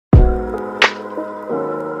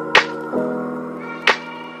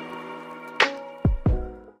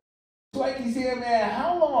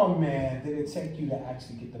man did it take you to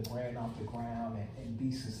actually get the brand off the ground and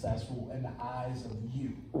be successful in the eyes of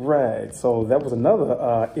you? Right. So that was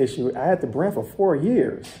another issue. I had the brand for 4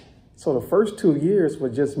 years. So the first 2 years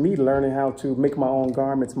was just me learning how to make my own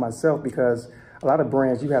garments myself, because a lot of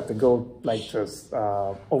brands, you have to go like just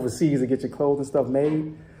overseas to get your clothes and stuff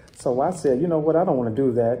made. So I said, you know what, I don't want to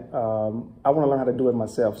do that. I want to learn how to do it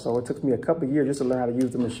myself. So it took me a couple of years just to learn how to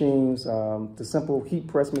use the machines, the simple heat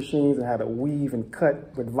press machines, and how to weave and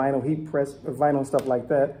cut with vinyl, heat press, vinyl and stuff like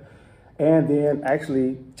that. And then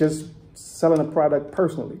actually just selling a product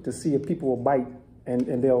personally to see if people will bite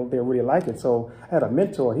and they'll really like it. So I had a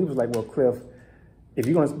mentor. He was like, well, Cliff, if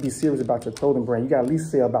you're going to be serious about your clothing brand, you got to at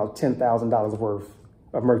least sell about $10,000 worth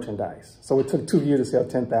of merchandise. So it took 2 years to sell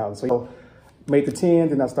 10,000. So made the 10,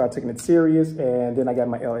 then I started taking it serious, and then I got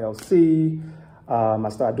my LLC. I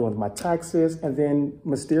started doing my taxes, and then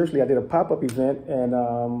mysteriously I did a pop-up event, and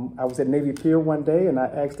I was at Navy Pier one day, and I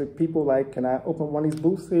asked the people, like, can I open one of these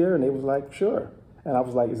booths here? And they was like, sure. And I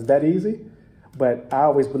was like, is that easy? But I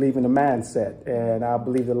always believe in the mindset, and I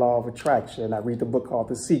believe the law of attraction. I read the book called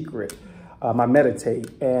The Secret. I meditate,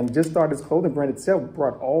 and just started this clothing brand itself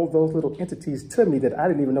brought all those little entities to me that I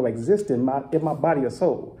didn't even know existed in my body or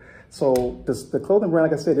soul. So the clothing brand,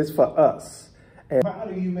 like I said, is for us. And proud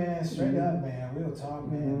of you, man. Straight up, man. Real talk,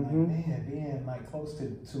 man. Like, man, being like close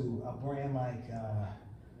to a brand like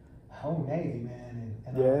Homemade, man,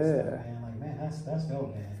 and all that stuff, man. Like, man, that's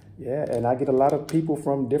dope, man. Yeah, and I get a lot of people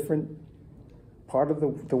from different part of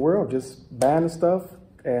the world just buying the stuff,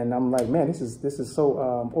 and I'm like, man, this is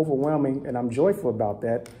so overwhelming, and I'm joyful about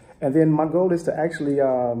that. And then my goal is to actually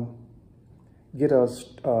get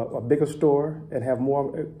a bigger store and have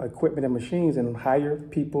more equipment and machines and hire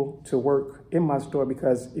people to work in my store,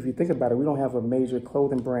 because if you think about it, we don't have a major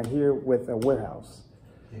clothing brand here with a warehouse.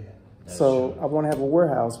 Yeah, so true. I want to have a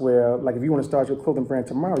warehouse where, like, if you want to start your clothing brand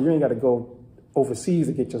tomorrow, you ain't got to go overseas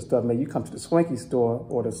to get your stuff made. You come to the Swanky store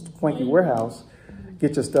or the Swanky warehouse,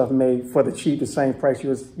 get your stuff made for the cheap, the same price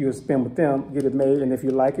you'll spend with them, get it made, and if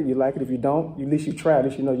you like it, you like it. If you don't, at least you try it, at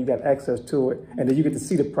least you know you got access to it, and then you get to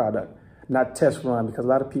see the product. Not test run, because a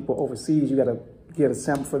lot of people overseas, you got to get a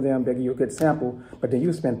sample for them, they give you a good sample, but then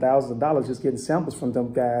you spend thousands of dollars just getting samples from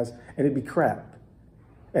them guys, and it'd be crap.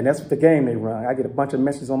 And that's the game they run. I get a bunch of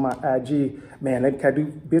messages on my IG, man, can I do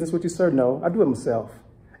business with you, sir? No, I do it myself.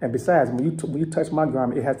 And besides, when you touch my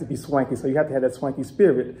garment, it has to be swanky, so you have to have that swanky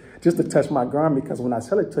spirit just to touch my garment, because when I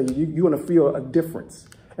sell it to you, you're going to feel a difference,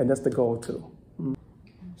 and that's the goal too.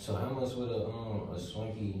 So how much would a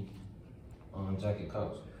swanky jacket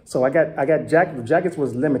cost? So I got jackets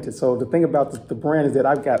was limited. So the thing about the brand is that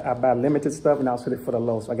I buy limited stuff and I'll sell it for the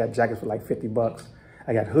low. So I got jackets for like 50 bucks.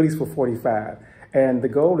 I got hoodies for 45. And the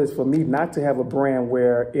goal is for me not to have a brand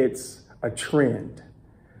where it's a trend.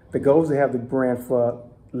 The goal is to have the brand for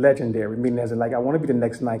legendary, meaning as in, like, I want to be the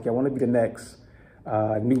next Nike. I want to be the next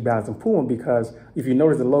New Balance and Puma, because if you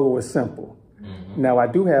notice, the logo is simple. Now I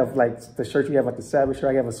do have, like, the shirt you have, like the Savage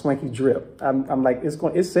shirt, I have a swanky drip. I'm like,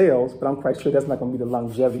 it sells, but I'm quite sure that's not going to be the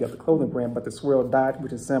longevity of the clothing brand. But the swirl dot,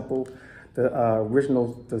 which is simple, the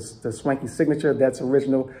original, the swanky signature, that's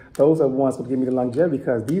original. Those are the ones that give me the longevity,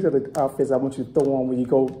 because these are the outfits I want you to throw on when you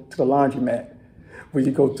go to the laundromat, when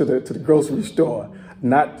you go to the grocery store.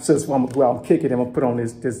 Not just when I'm gonna go out and kick it and I'm gonna put on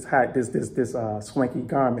this swanky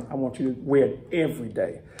garment. I want you to wear it every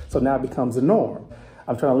day. So now it becomes the norm.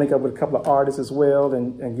 I'm trying to link up with a couple of artists as well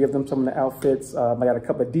and give them some of the outfits. I got a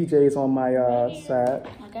couple of DJs on my side.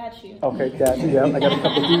 I got you. Okay, got you. Yeah, I got a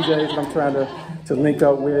couple of DJs that I'm trying to link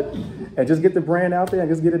up with and just get the brand out there and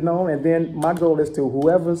just get it known. And then my goal is to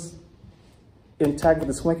whoever's intact with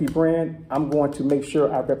the Swanky brand, I'm going to make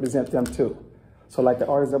sure I represent them too. So like the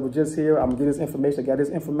artists that were just here, I'm gonna get this information, I got this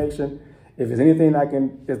information. If there's anything I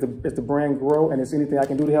can, if the brand grow and there's anything I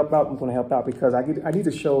can do to help out, I'm gonna help out, because I need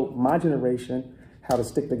to show my generation how to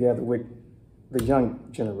stick together with the young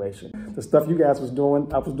generation. The stuff you guys was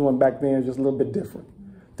doing, I was doing back then, just a little bit different.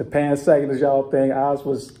 The pants sagging is y'all thing. Ours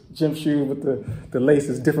was gym shoes with the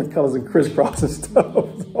laces, different colors and crisscross and stuff.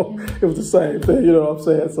 So it was the same thing, you know what I'm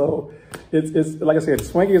saying? So it's like I said,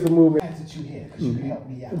 Swanky is a movement. That you hear, because you can help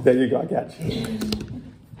me out. There you go, I got you.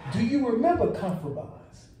 Do you remember comfort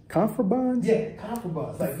bonds? Comfort bonds? Yeah, comfort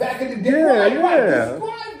bonds. Like back in the day. Yeah, right.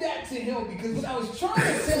 Describe that to him, because when I was trying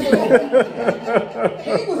to tell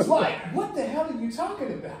him, he was like, what the hell are you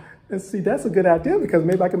talking about? And see, that's a good idea because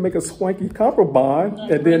maybe I can make a swanky copper bond,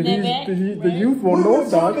 and then the youth won't know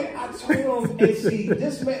about it. I told him, and see,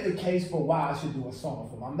 this made the case for why I should do a song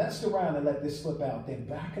for him. I messed around and let this slip out. Then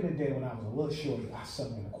back in the day when I was a little shorty, I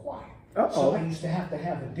sung in the choir. So I used to have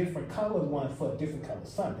a different colored one for a different color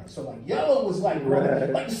Sunday. So like yellow was like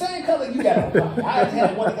like the same color you got on. I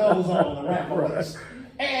had one of those on around my waist.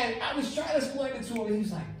 And I was trying to explain it to him, and he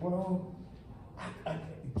was like, bro,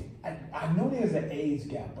 I know there's an age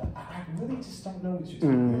gap, but I really just don't know what you're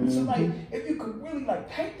talking about. So like, if you could really like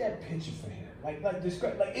paint that picture for him, like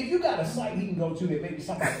describe, like if you got a site he can go to that maybe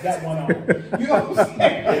somebody got one on, you know what I'm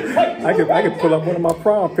saying? Like, I could pull up one of my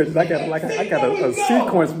prom pictures. I got a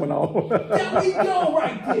sequence one on. There we go,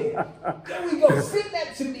 right there. There we go. Send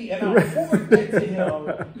that to me, and I'll forward that to him,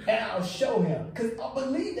 and I'll show him. Because I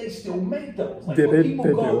believe they still make those. Like when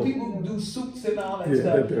people people do suits and all that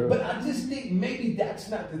stuff. But I just think maybe that's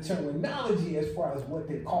not the terminology as far as what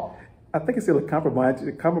they call it. I think it's still a compromise.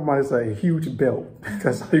 Compromise is a huge belt.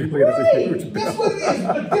 That's how you look at it, a huge belt. That's what it is,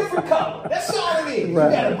 a different color. That's all it is. Right.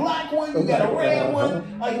 You got a black one, you got a red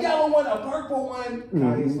one, a yellow one, a purple one.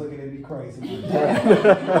 Oh, he's looking at me crazy. See,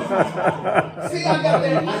 I got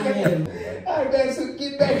that. All right, man, so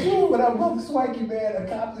get back to you. But I'm Brother Swanky, man,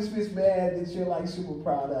 accomplishments, man, that you're like super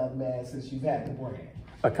proud of, man, since you've had the brand.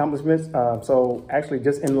 Accomplishments, so actually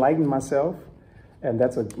just enlighten myself. And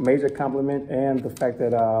that's a major compliment, and the fact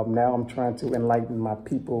that now I'm trying to enlighten my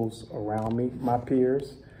peoples around me, my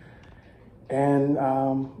peers. And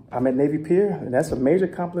I'm at Navy Pier, and that's a major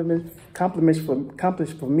accomplishment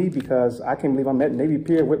for me because I can't believe I'm at Navy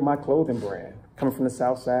Pier with my clothing brand, coming from the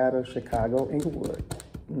south side of Chicago, Inglewood.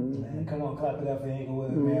 Man, come on, clap it up for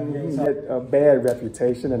Inglewood, man. A bad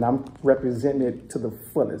reputation, and I'm representing it to the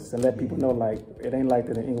fullest and let people know, like, it ain't like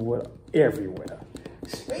that in Inglewood everywhere.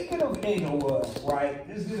 Speaking of Inglewood, right,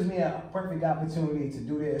 this gives me a perfect opportunity to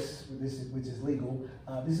do this, which is legal.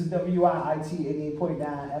 This is WiiT 88.9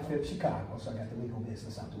 FM Chicago, so I got the legal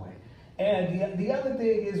business out the way. And the other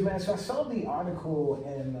thing is, man, so I saw the article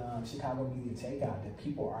in Chicago Media Takeout that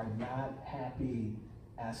people are not happy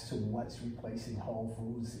as to what's replacing Whole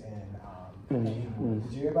Foods and Inglewood.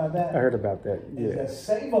 Did you hear about that? I heard about that, yeah. It's that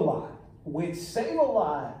Save-A-Lot. With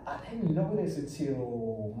Save-A-Lot, I didn't know this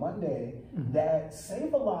until Monday, that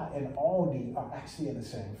Save-A-Lot and Aldi are actually in the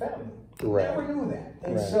same family. Right. Never knew that.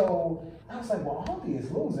 And so I was like, well, Aldi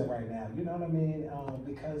is losing right now, you know what I mean?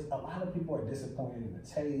 Because a lot of people are disappointed in the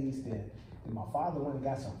taste, and my father went and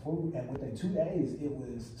got some food, and within 2 days, it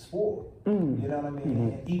was spoiled. You know what I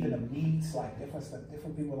mean? And even the meats, like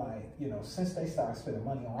different people, like, you know, since they started spending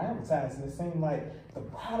money on advertising, it seemed like the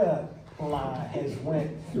product line has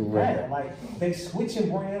went down. Like they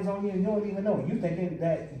switching brands on you and you don't even know. You thinking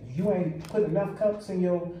that you ain't put enough cups in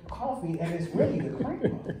your coffee and it's really the creamer.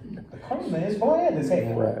 The creamer is Bland's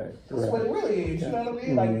head. That's what it really is. You know what I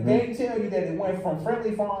mean? Like they didn't tell you that it went from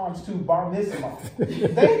Friendly Farms to Bar Mitzvah. They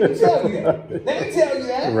didn't tell you that. They didn't tell you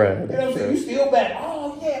that. Right. You know what I'm saying? You still back.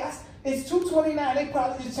 Oh yeah, it's $2.29. They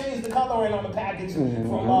probably just changed the coloring on the package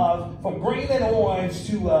from green and orange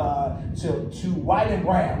to white and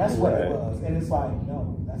brown. That's what it was. And it's like,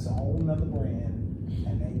 no, that's a whole nother brand,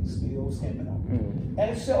 and they still skimping on it.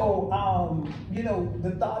 And so, you know,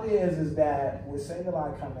 the thought is that with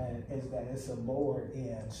Save-A-Lot coming, is that it's a lower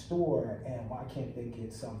end store, and why can't they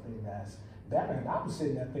get something that's better? And I was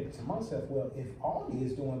sitting there thinking to myself, well, if Aldi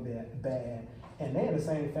is doing bad, and they're in the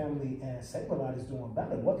same family, and Save-A-Lot is doing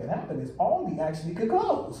better, what could happen is Aldi actually could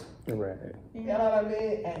close. Right. You know what I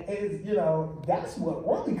mean? And it's, you know, that's what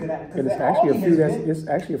really could happen. It's actually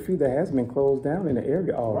a few that has been closed down in the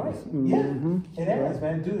area already. Right. Yeah, it has,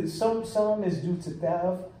 man. Dude, some is due to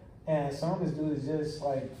theft, and some is due to just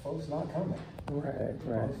like folks not coming. Right.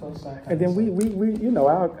 And then we you know,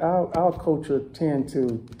 our culture tend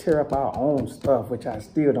to tear up our own stuff, which I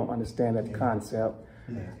still don't understand that concept.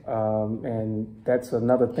 And that's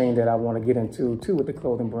another thing that I want to get into too with the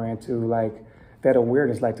clothing brand too, like that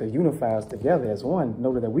awareness, like to unify us together as one,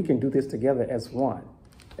 know that we can do this together as one,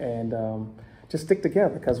 and just stick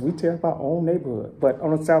together because we tear up our own neighborhood. But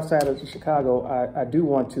on the south side of Chicago, I do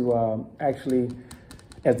want to actually,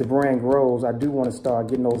 as the brand grows, I do want to start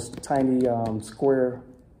getting those tiny square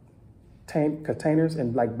containers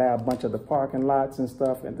and like buy a bunch of the parking lots and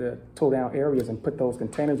stuff and the tow down areas and put those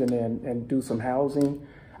containers in there and do some housing.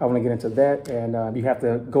 I want to get into that, and you have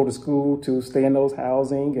to go to school to stay in those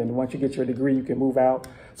housing, and once you get your degree you can move out.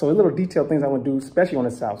 So the little detailed things I want to do, especially on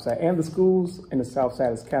the south side, and the schools in the south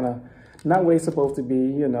side is kind of not where it's supposed to be,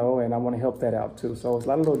 you know, and I want to help that out too. So it's a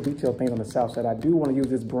lot of little detailed things on the south side. I do want to use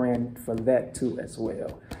this brand for that too as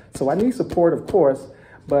well. So I need support, of course,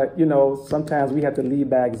 But, you know, sometimes we have to lead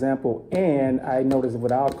by example. And I noticed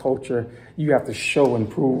with our culture, you have to show and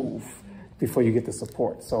prove before you get the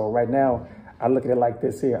support. So right now, I look at it like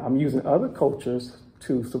this here. I'm using other cultures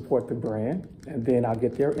to support the brand, and then I'll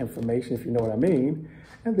get their information, if you know what I mean,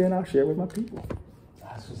 and then I'll share it with my people.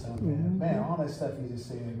 That's what's up, man. Man, all that stuff you just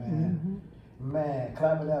said, man. Man,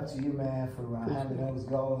 clap it up to you, man, for having those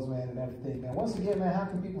goals, man, and everything, man. Once again, man, how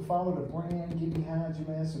can people follow the brand, get behind you,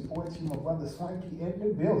 man, support you, my brother Swanky in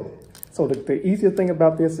the building? So the easiest thing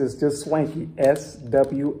about this is just Swanky,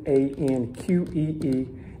 SWANQEE.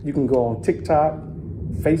 You can go on TikTok,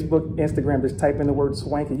 Facebook, Instagram, just type in the word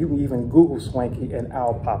Swanky. You can even Google Swanky and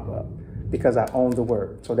I'll pop up because I own the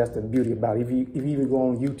word. So that's the beauty about it. If you even go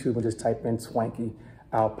on YouTube and just type in Swanky,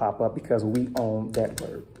 I'll pop up because we own that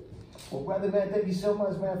word. Well, brother, man, thank you so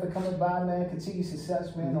much, man, for coming by, man. Continue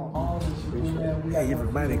success, man, on all that you do, man. Hey,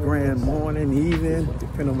 everybody, grand morning, evening,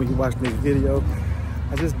 depending on when you're watching this video.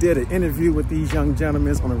 I just did an interview with these young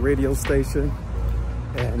gentlemen on a radio station,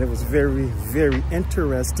 and it was very, very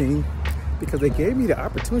interesting because they gave me the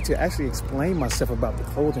opportunity to actually explain myself about the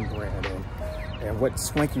clothing brand and what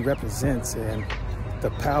Swanky represents and the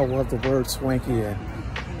power of the word Swanky. And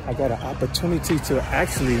I got an opportunity to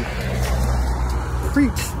actually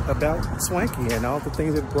preach about Swanky and all the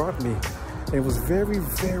things it brought me. And it was very,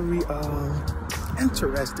 very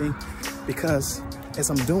interesting because as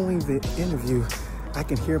I'm doing the interview, I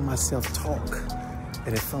can hear myself talk,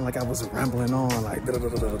 and it felt like I was rambling on like da, da, da,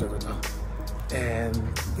 da, da, da, da. And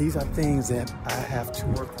these are things that I have to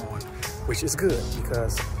work on, which is good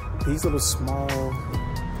because these little small,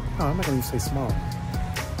 I'm not gonna even say small,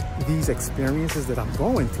 these experiences that I'm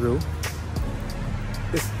going through,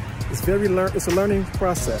 it's a learning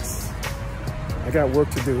process. I got work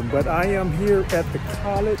to do, but I am here at the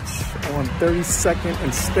college on 32nd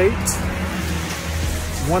and State.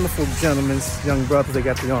 Wonderful gentlemen, young brothers. They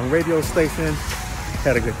got their own radio station.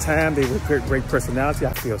 Had a good time. They were great personality.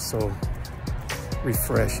 I feel so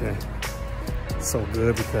refreshing, so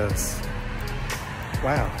good because,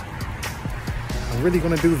 wow, I'm really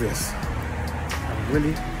gonna do this. I'm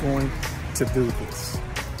really going to do this,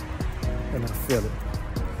 and I feel it.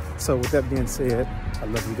 So with that being said, I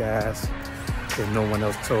love you guys. If no one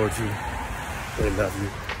else told you they love you,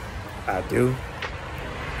 I do.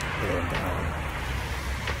 And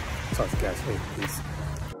talk to you guys later. Peace.